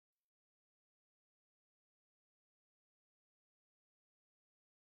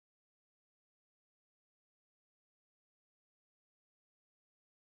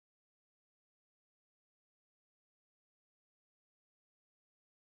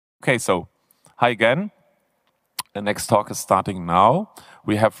Okay, so hi again. The next talk is starting now.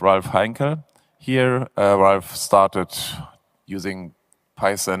 We have Ralph Heinkel here. Ralph started using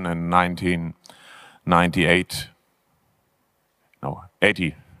Python in 1998. No,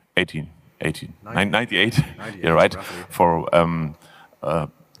 98. 98. Yeah, right. For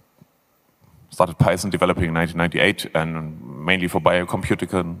started Python developing in 1998 and mainly for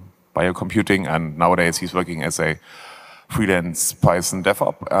biocomputing, and nowadays he's working as a freelance Python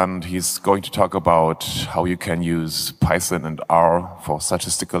DevOps, and he's going to talk about how you can use Python and R for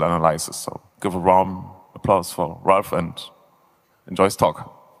statistical analysis. So give a warm applause for Ralph and enjoy his talk.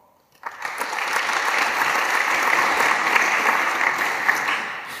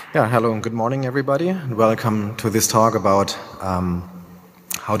 Yeah, hello and good morning, everybody, and welcome to this talk about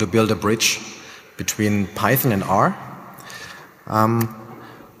how to build a bridge between Python and R.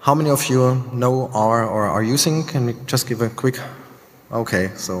 How many of you know R or are using? Can you just give a quick...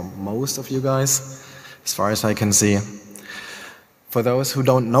 Okay, so most of you guys, as far as I can see. For those who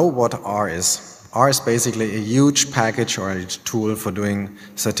don't know what R is basically a huge package or a tool for doing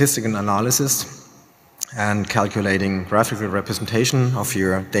statistical analysis and calculating graphical representation of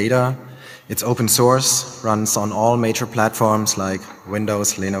your data. It's open source, runs on all major platforms like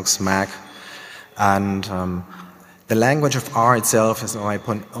Windows, Linux, Mac, and the language of R itself is, in my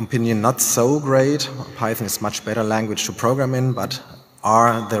opinion, not so great. Python is a much better language to program in, but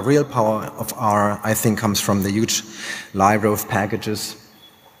R, the real power of R, I think, comes from the huge library of packages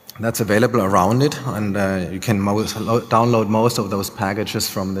that's available around it, and you can download most of those packages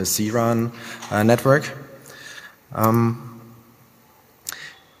from the CRAN network.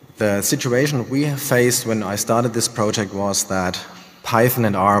 The situation we faced when I started this project was that Python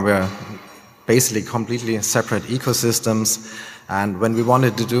and R were basically completely separate ecosystems, and when we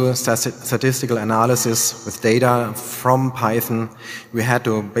wanted to do statistical analysis with data from Python, we had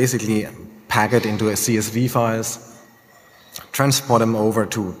to basically pack it into CSV files, transport them over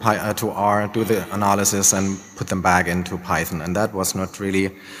to R, do the analysis, and put them back into Python, and that was not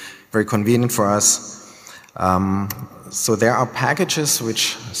really very convenient for us. So there are packages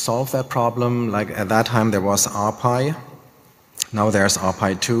which solve that problem. Like at that time there was RPy, now there's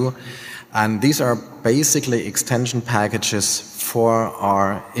RPy2. And these are basically extension packages for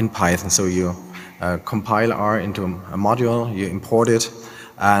R in Python. So you compile R into a module, you import it,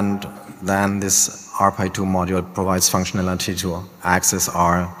 and then this RPy2 module provides functionality to access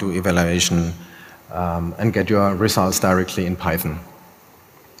R, do evaluation, and get your results directly in Python.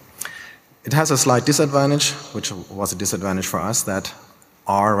 It has a slight disadvantage, which was a disadvantage for us, that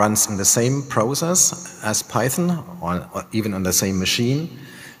R runs in the same process as Python, or even on the same machine.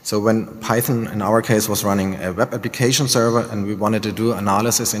 So when Python, in our case, was running a web application server and we wanted to do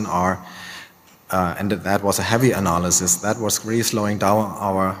analysis in R, and that was a heavy analysis, that was really slowing down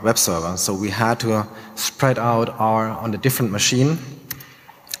our web server. So we had to spread out R on a different machine,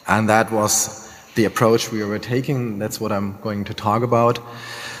 and that was the approach we were taking. That's what I'm going to talk about.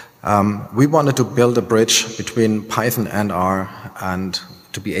 We wanted to build a bridge between Python and R and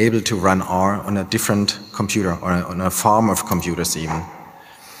to be able to run R on a different computer, or on a farm of computers even.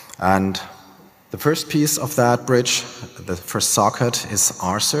 And the first piece of that bridge, the first socket, is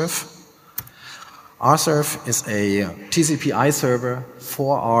Rserve. Rserve is a TCP/IP server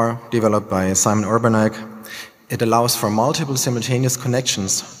for R developed by Simon Urbanek. It allows for multiple simultaneous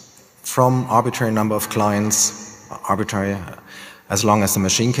connections from arbitrary number of clients, arbitrary as long as the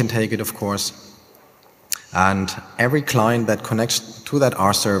machine can take it, of course. And every client that connects to that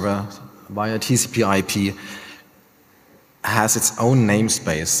R server via TCP/IP has its own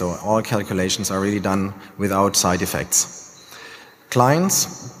namespace, so all calculations are really done without side effects. Clients,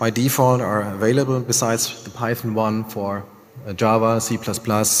 by default, are available besides the Python one for Java, C++,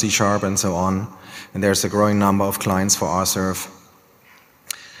 C#, and so on. And there's a growing number of clients for Rserve.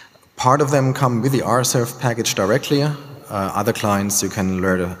 Part of them come with the Rserve package directly. Other clients you can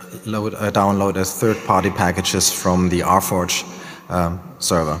download as third-party packages from the RForge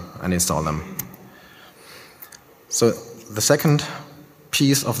server and install them. So the second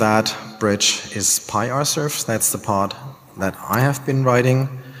piece of that bridge is pyRserve. That's the part that I have been writing.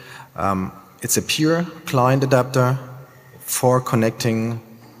 It's a pure client adapter for connecting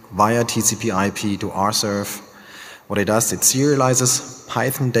via TCP/IP to Rserve. What it does, it serializes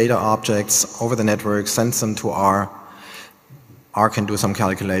Python data objects over the network, sends them to R. R can do some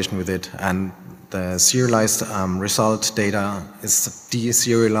calculation with it, and the serialized result data is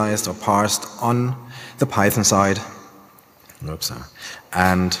deserialized or parsed on the Python side. Oops.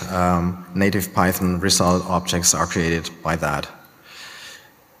 And native Python result objects are created by that.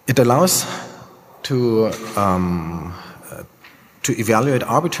 It allows to to evaluate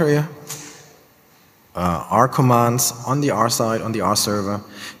arbitrary R commands on the R side, on the R server.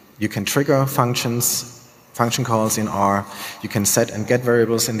 You can trigger function calls in R. You can set and get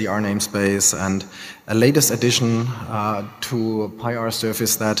variables in the R namespace. And a latest addition to pyRserve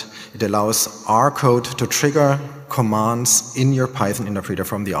is that it allows R code to trigger commands in your Python interpreter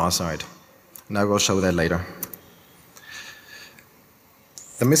from the R side. And I will show that later.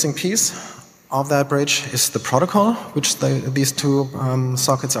 The missing piece of that bridge is the protocol, which these two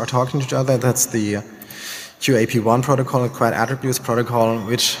sockets are talking to each other. That's the QAP1 protocol, Quad Attributes protocol,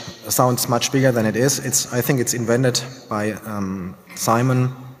 which sounds much bigger than it is. I think it's invented by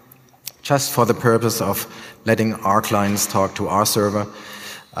Simon just for the purpose of letting R clients talk to R server.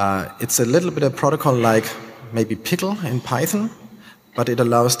 It's a little bit of protocol like maybe Pickle in Python, but it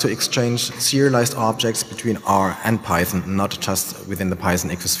allows to exchange serialized objects between R and Python, not just within the Python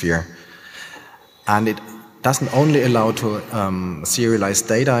ecosphere. And it doesn't only allow to serialize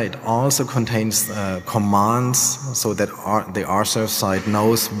data, it also contains commands so that the Rserve side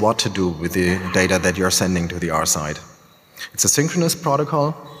knows what to do with the data that you're sending to the R side. It's a synchronous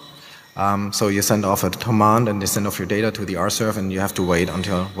protocol, so you send off a command and you send off your data to the Rserve and you have to wait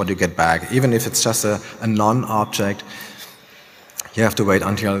until what you get back. Even if it's just a non-object, you have to wait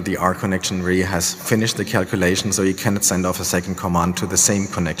until the R connection really has finished the calculation, so you cannot send off a second command to the same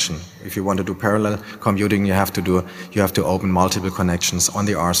connection. If you want to do parallel computing, you have to open multiple connections on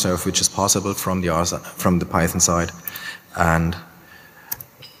the Rserve, which is possible from the Python side. And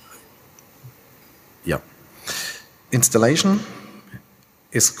yeah, installation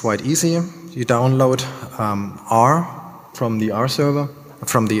is quite easy. You download R from the R server,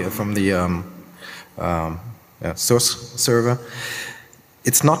 from the source server.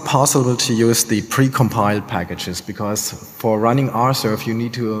 It's not possible to use the pre-compiled packages because for running Rserve you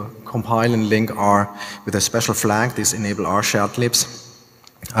need to compile and link R with a special flag. These enable R shared libs.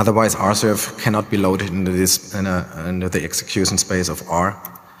 Otherwise Rserve cannot be loaded into the execution space of R.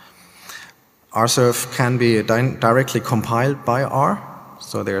 Rserve can be directly compiled by R.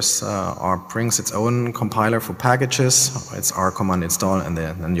 So there's R brings its own compiler for packages. It's R command install and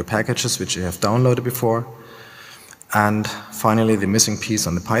then your packages which you have downloaded before. And finally, the missing piece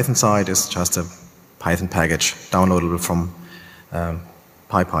on the Python side is just a Python package downloadable from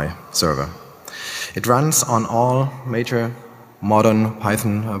pyRserve. It runs on all major modern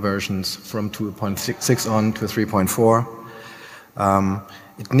Python versions from 2.6 on to 3.4.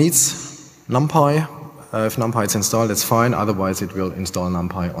 It needs NumPy. If NumPy is installed, it's fine. Otherwise, it will install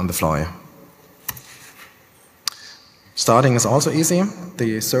NumPy on the fly. Starting is also easy.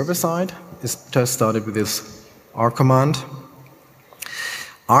 The server side is just started with this R command.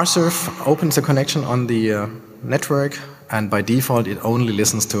 Rserve opens a connection on the network, and by default it only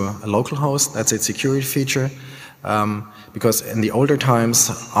listens to a local host. That's its security feature, because in the older times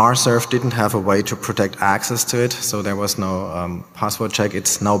Rserve didn't have a way to protect access to it, so there was no password check.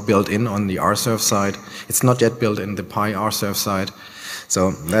 It's now built in on the Rserve side. It's not yet built in the pyRserve side,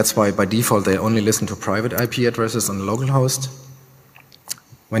 so that's why by default they only listen to private IP addresses on the local host.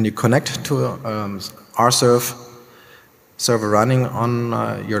 When you connect to Rserve server running on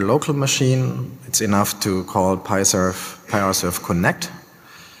your local machine, it's enough to call pyRserve connect.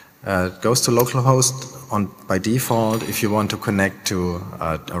 It goes to localhost by default. If you want to connect to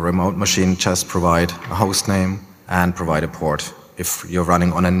a remote machine, just provide a host name and provide a port if you're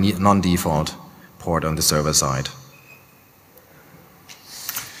running on a non-default port on the server side.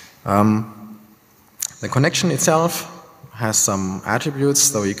 The connection itself has some attributes,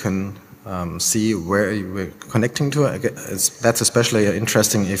 so you can see where you're connecting to. That's especially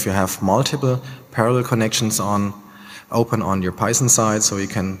interesting if you have multiple parallel connections open on your Python side, so you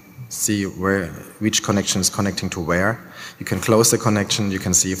can see which connection is connecting to where. You can close the connection, you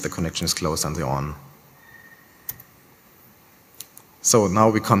can see if the connection is closed and so on. So now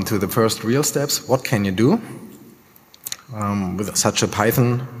we come to the first real steps. What can you do with such a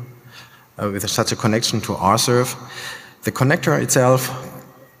Python, with such a connection to Rserve? The connector itself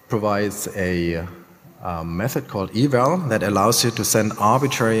provides a method called eval that allows you to send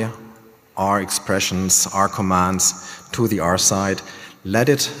arbitrary R expressions, R commands to the R side. Let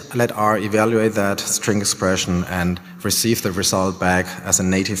R evaluate that string expression and receive the result back as a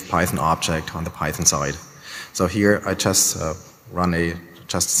native Python object on the Python side. So here I just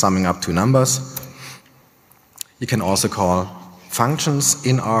just summing up two numbers. You can also call functions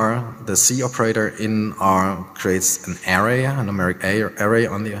in R. The C operator in R creates an array, a numeric array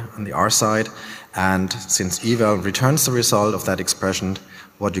on the R side, and since eval returns the result of that expression,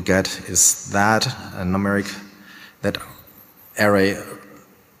 what you get is that array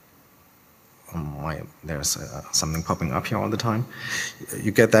there's something popping up here all the time.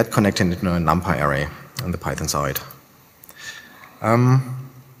 You get that connected into a NumPy array on the Python side.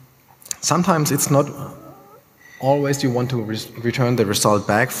 Sometimes it's not always you want to return the result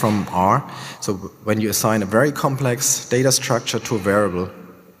back from R. So when you assign a very complex data structure to a variable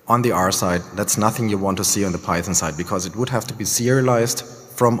on the R side, that's nothing you want to see on the Python side, because it would have to be serialized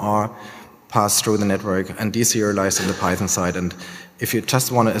from R, pass through the network, and deserialized in the Python side. And if you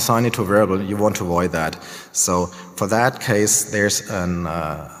just want to assign it to a variable, you want to avoid that. So for that case, there's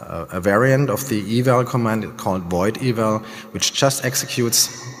a variant of the eval command called void eval, which just executes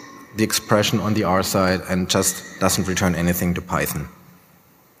the expression on the R side and just doesn't return anything to Python.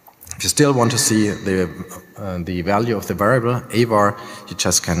 If you still want to see the value of the variable avar, you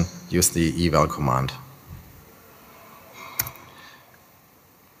just can use the eval command.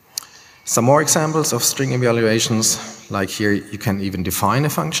 Some more examples of string evaluations, like here you can even define a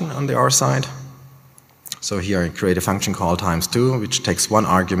function on the R side. So here I create a function called times2, which takes one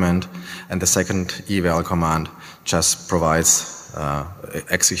argument, and the second eval command just provides,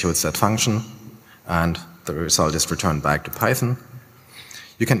 executes that function, and the result is returned back to Python.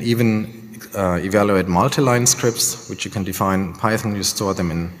 You can even evaluate multi-line scripts, which you can define in Python. You store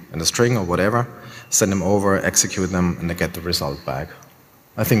them in a string or whatever, send them over, execute them, and they get the result back.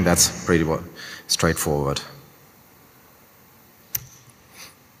 I think that's pretty straightforward.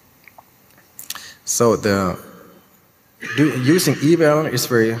 So using eval is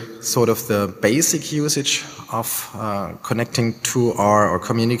very sort of the basic usage of connecting to R or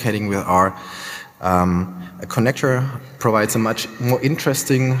communicating with R. A connector provides a much more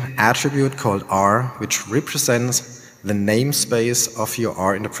interesting attribute called R, which represents the namespace of your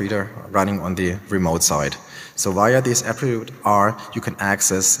R interpreter running on the remote side. So via this attribute R, you can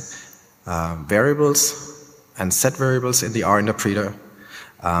access variables and set variables in the R interpreter.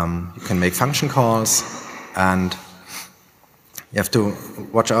 You can make function calls, and you have to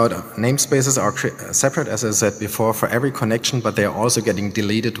watch out. Namespaces are separate, as I said before, for every connection, but they are also getting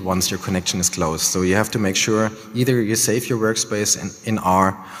deleted once your connection is closed. So you have to make sure either you save your workspace in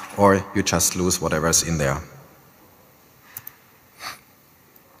R, or you just lose whatever's in there.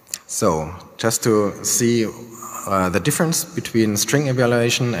 So just to see the difference between string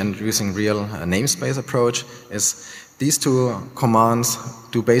evaluation and using real namespace approach is these two commands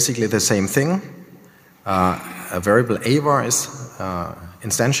do basically the same thing. A variable avar is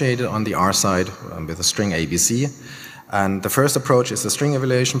instantiated on the R side with a string ABC. And the first approach is the string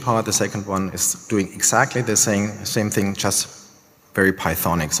evaluation part. The second one is doing exactly the same thing, just very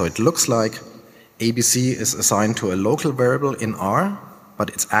Pythonic. So it looks like ABC is assigned to a local variable in R, but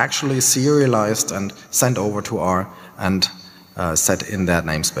it's actually serialized and sent over to R and set in that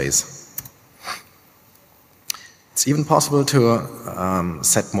namespace. It's even possible to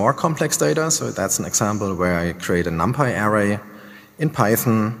set more complex data. So that's an example where I create a NumPy array in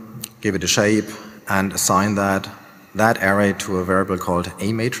Python, give it a shape, and assign that array to a variable called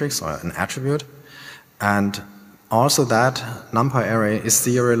a matrix, or an attribute. And also that NumPy array is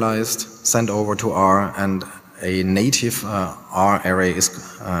serialized, sent over to R, and a native R array is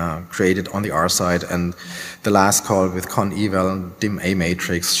created on the R side, and the last call with con-eval dim a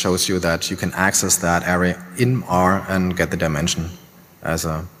matrix shows you that you can access that array in R and get the dimension as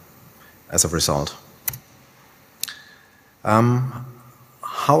a result.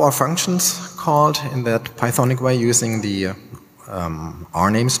 How are functions called in that Pythonic way using the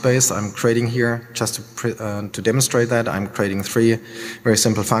R namespace I'm creating here? Just to demonstrate that, I'm creating three very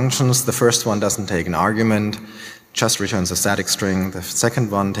simple functions. The first one doesn't take an argument, just returns a static string. The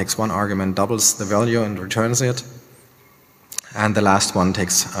second one takes one argument, doubles the value and returns it. And the last one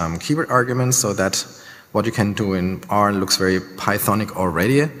takes keyword arguments, so that what you can do in R looks very Pythonic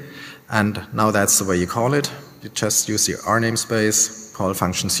already. And now that's the way you call it. You just use the R namespace, call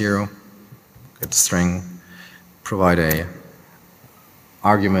function 0, get the string, provide a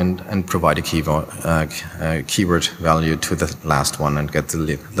argument, and provide a keyword value to the last one and get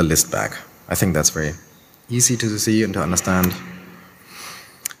the list back. I think that's very easy to see and to understand.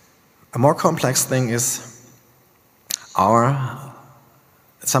 A more complex thing is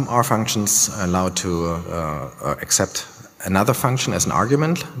some R functions allow to accept another function as an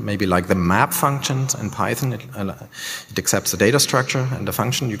argument, maybe like the map function in Python. It accepts the data structure and the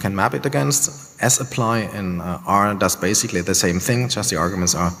function you can map it against. sapply in R does basically the same thing, just the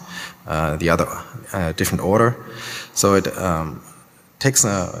arguments are the other different order. So it takes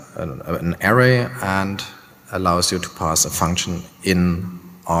an array and allows you to pass a function in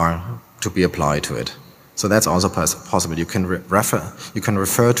R to be applied to it. So that's also possible. You can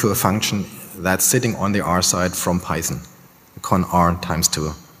refer to a function that's sitting on the R side from Python. Con R times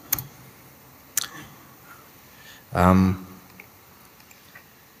 2.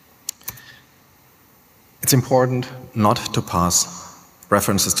 It's important not to pass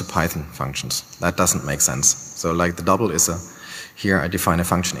references to Python functions. That doesn't make sense. So like the double is here I define a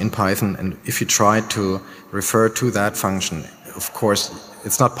function in Python, and if you try to refer to that function, of course,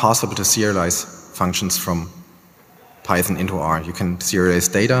 it's not possible to serialize functions from Python into R. You can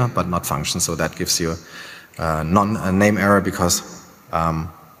serialize data, but not functions, so that gives you a name error because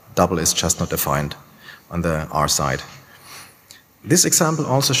double is just not defined on the R side. This example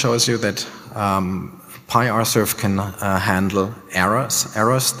also shows you that pyRserve can handle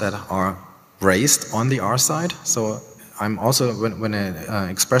errors that are raised on the R side. So I'm also, when an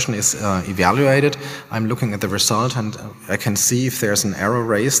expression is evaluated, I'm looking at the result and I can see if there's an error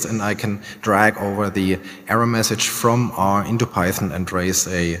raised, and I can drag over the error message from R into Python and raise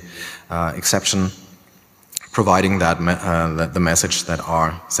a exception providing that the message that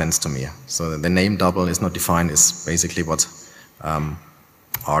R sends to me. So the name double is not defined is basically what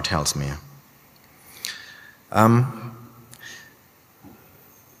R tells me.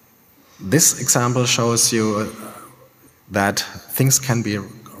 This example shows you that things can be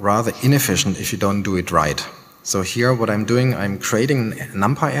rather inefficient if you don't do it right. So here what I'm doing, I'm creating a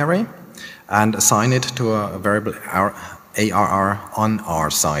NumPy array and assign it to a variable ARR on R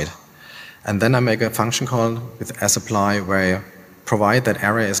side. And then I make a function call with sapply where I provide that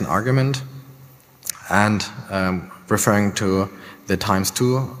array as an argument and referring to the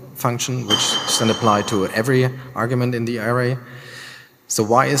 ×2 function, which is then applied to every argument in the array. So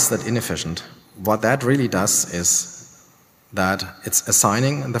why is that inefficient? What that really does is that it's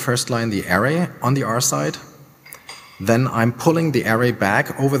assigning in the first line the array on the R side. Then I'm pulling the array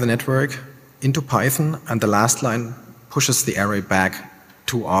back over the network into Python, and the last line pushes the array back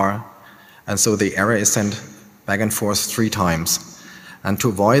to R. And so the array is sent back and forth 3 times. And to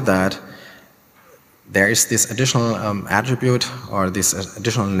avoid that, there is this additional attribute, or this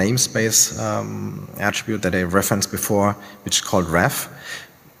additional namespace attribute that I referenced before, which is called ref,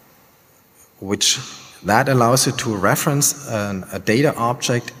 which that allows you to reference a data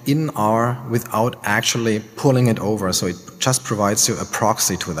object in R without actually pulling it over. So it just provides you a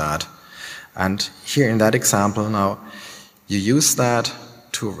proxy to that. And here in that example now, you use that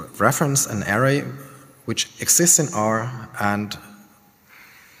to reference an array which exists in R and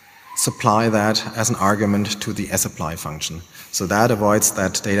supply that as an argument to the sapply function. So that avoids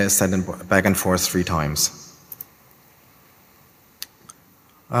that data is sent back and forth 3 times.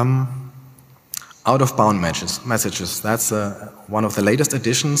 Out-of-bound messages, that's one of the latest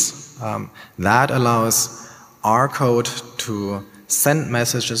additions. That allows R code to send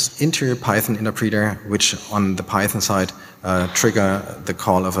messages into your Python interpreter, which on the Python side trigger the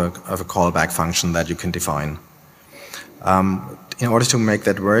call of a callback function that you can define. In order to make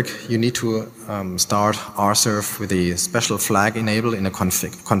that work, you need to start Rserve with a special flag enable in a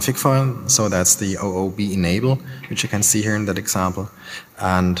config file. So that's the OOB enable, which you can see here in that example.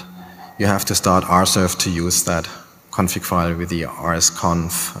 And you have to start Rserve to use that config file with the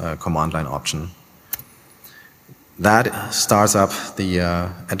rsconf command line option. That starts up the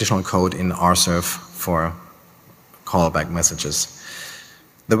additional code in Rserve for callback messages.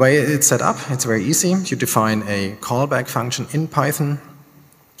 The way it's set up, it's very easy. You define a callback function in Python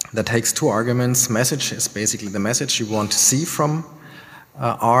that takes 2 arguments. Message is basically the message you want to see from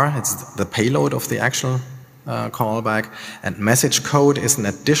R. It's the payload of the actual callback. And message code is an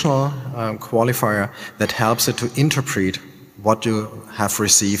additional qualifier that helps it to interpret what you have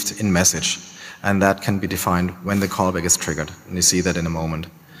received in message. And that can be defined when the callback is triggered. And you see that in a moment.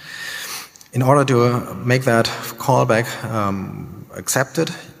 In order to make that callback accepted,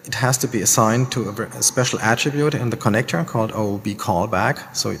 it has to be assigned to a special attribute in the connector called OOB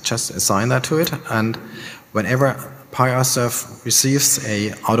callback. So it just assign that to it, and whenever pyRserve receives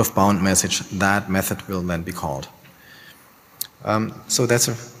a out-of-bound message, that method will then be called. So that's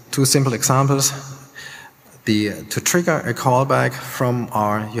 2 simple examples. To trigger a callback from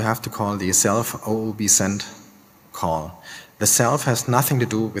R, you have to call the self OOB send call. The self has nothing to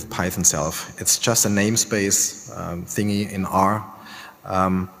do with Python self. It's just a namespace thingy in R.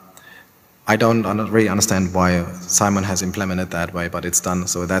 I don't really understand why Simon has implemented that way, but it's done,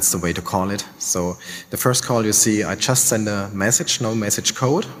 so that's the way to call it. So the first call you see, I just send a message, no message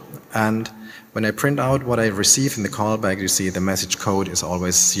code, and when I print out what I receive in the callback, you see the message code is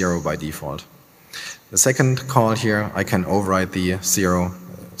always 0 by default. The second call here, I can override the 0,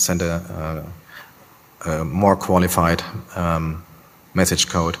 send a more qualified message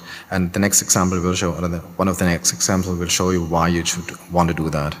code, and the next example will show, or one of the next examples will show you why you should want to do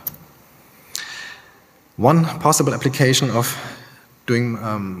that. One possible application of doing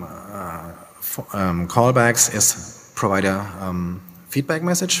callbacks is provide a feedback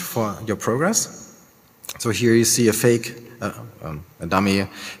message for your progress. So here you see a fake, a dummy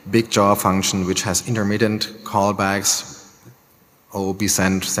big jaw function which has intermittent callbacks, OOB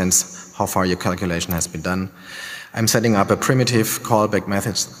send, since how far your calculation has been done. I'm setting up a primitive callback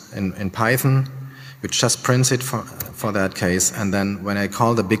method in Python, which just prints it for that case. And then when I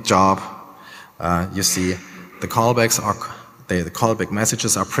call the big job, you see the callbacks are, the callback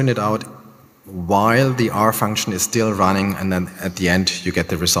messages are printed out while the R function is still running, and then at the end you get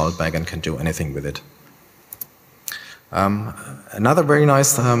the result back and can do anything with it. Another very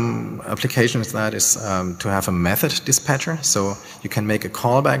nice application of that is to have a method dispatcher. So you can make a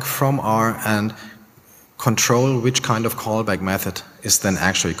callback from R and control which kind of callback method is then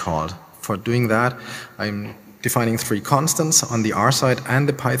actually called. For doing that, I'm defining 3 constants on the R side and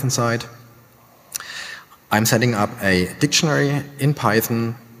the Python side. I'm setting up a dictionary in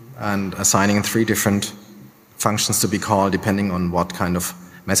Python and assigning 3 different functions to be called depending on what kind of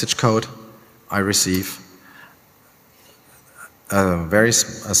message code I receive.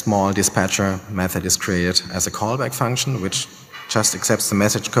 A small dispatcher method is created as a callback function, which just accepts the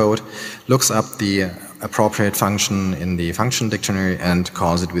message code, looks up the appropriate function in the function dictionary and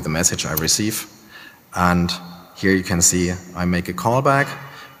calls it with the message I receive. And here you can see I make a callback,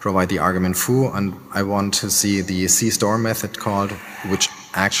 provide the argument foo, and I want to see the cstore method called, which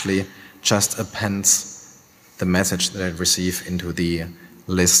actually just appends the message that I receive into the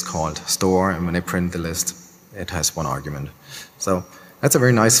list called store, and when I print the list, it has 1 argument. So that's a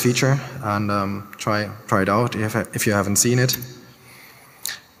very nice feature, and try it out if you haven't seen it.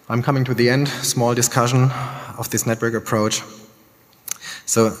 I'm coming to the end, small discussion of this network approach.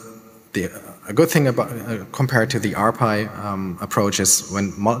 So a good thing about compared to the RPy approach is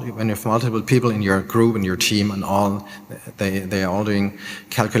when you have multiple people in your group, in your team, and they are all doing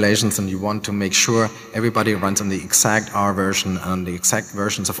calculations, and you want to make sure everybody runs on the exact R version and the exact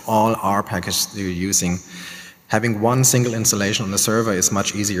versions of all R packages that you're using. Having 1 single installation on the server is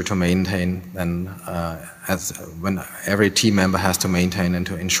much easier to maintain than when every team member has to maintain and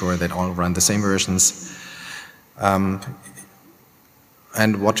to ensure that all run the same versions. And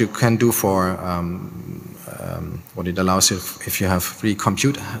what you can do for what it allows you, if you have really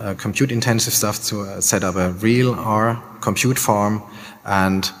compute intensive stuff, to set up a real R compute farm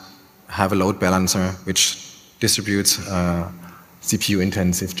and have a load balancer which distributes CPU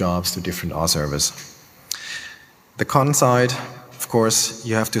intensive jobs to different R servers. The con side, of course,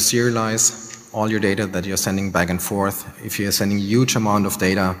 you have to serialize all your data that you're sending back and forth. If you're sending a huge amount of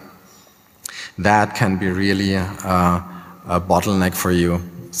data, that can be really a bottleneck for you.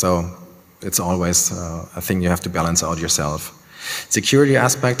 So it's always a thing you have to balance out yourself. Security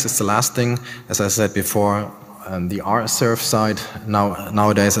aspects is the last thing. As I said before, the Rserve side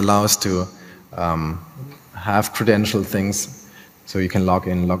nowadays allows to have credential things. So you can log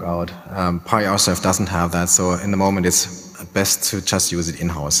in, log out. pyRserve doesn't have that, so in the moment it's best to just use it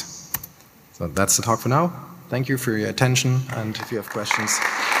in-house. So that's the talk for now. Thank you for your attention, and if you have questions.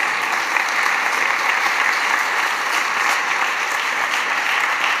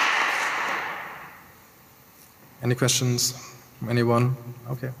 Any questions? Anyone?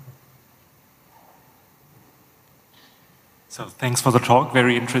 Okay. So thanks for the talk,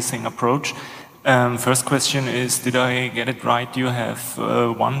 very interesting approach. First question is, did I get it right? You have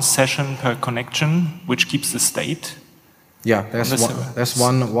 1 session per connection, which keeps the state? Yeah, there's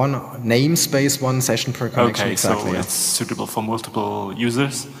one namespace, 1 session per connection. Okay, exactly, so it's suitable for multiple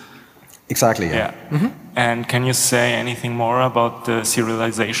users? Exactly, yeah. Mm-hmm. And can you say anything more about the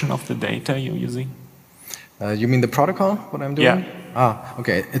serialization of the data you're using? You mean the protocol, what I'm doing? Yeah.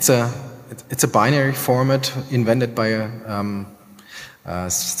 Okay. It's a binary format invented by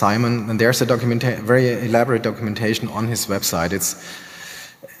Simon, and there's a very elaborate documentation on his website.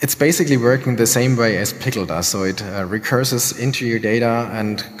 It's basically working the same way as Pickle does. So it recurses into your data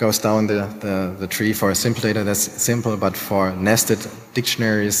and goes down the tree. For simple data, that's simple, but for nested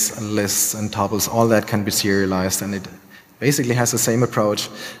dictionaries, lists, and tuples, all that can be serialized, and it basically has the same approach,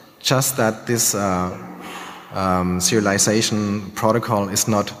 just that this serialization protocol is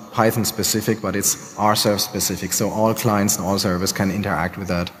not Python specific, but it's Rserve specific. So all clients and all servers can interact with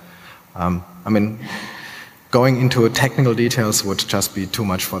that. I mean, going into technical details would just be too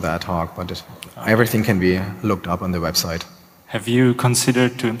much for that talk, but everything can be looked up on the website. Have you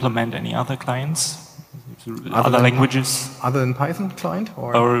considered to implement any other clients? Other languages? Other than Python client?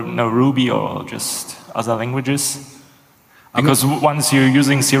 Or no, Ruby or just other languages? Because once you're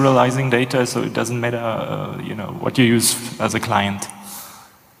using serializing data, so it doesn't matter, you know, what you use as a client.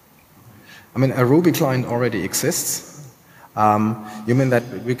 I mean, a Ruby client already exists. You mean that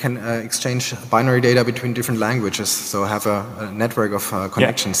we can exchange binary data between different languages, so have a network of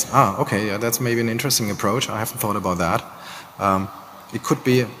connections? Yeah. Ah, okay, yeah, that's maybe an interesting approach. I haven't thought about that. It could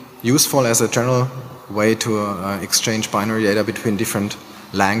be useful as a general way to exchange binary data between different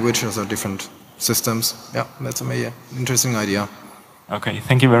languages or different systems. Yeah, that's maybe an interesting idea. Okay,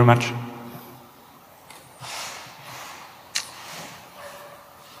 thank you very much.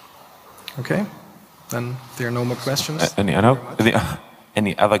 Okay, then there are no more questions. Any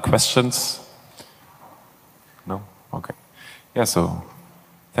other questions? No? Okay. Yeah, so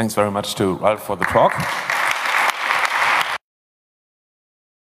thanks very much to Ralph for the talk.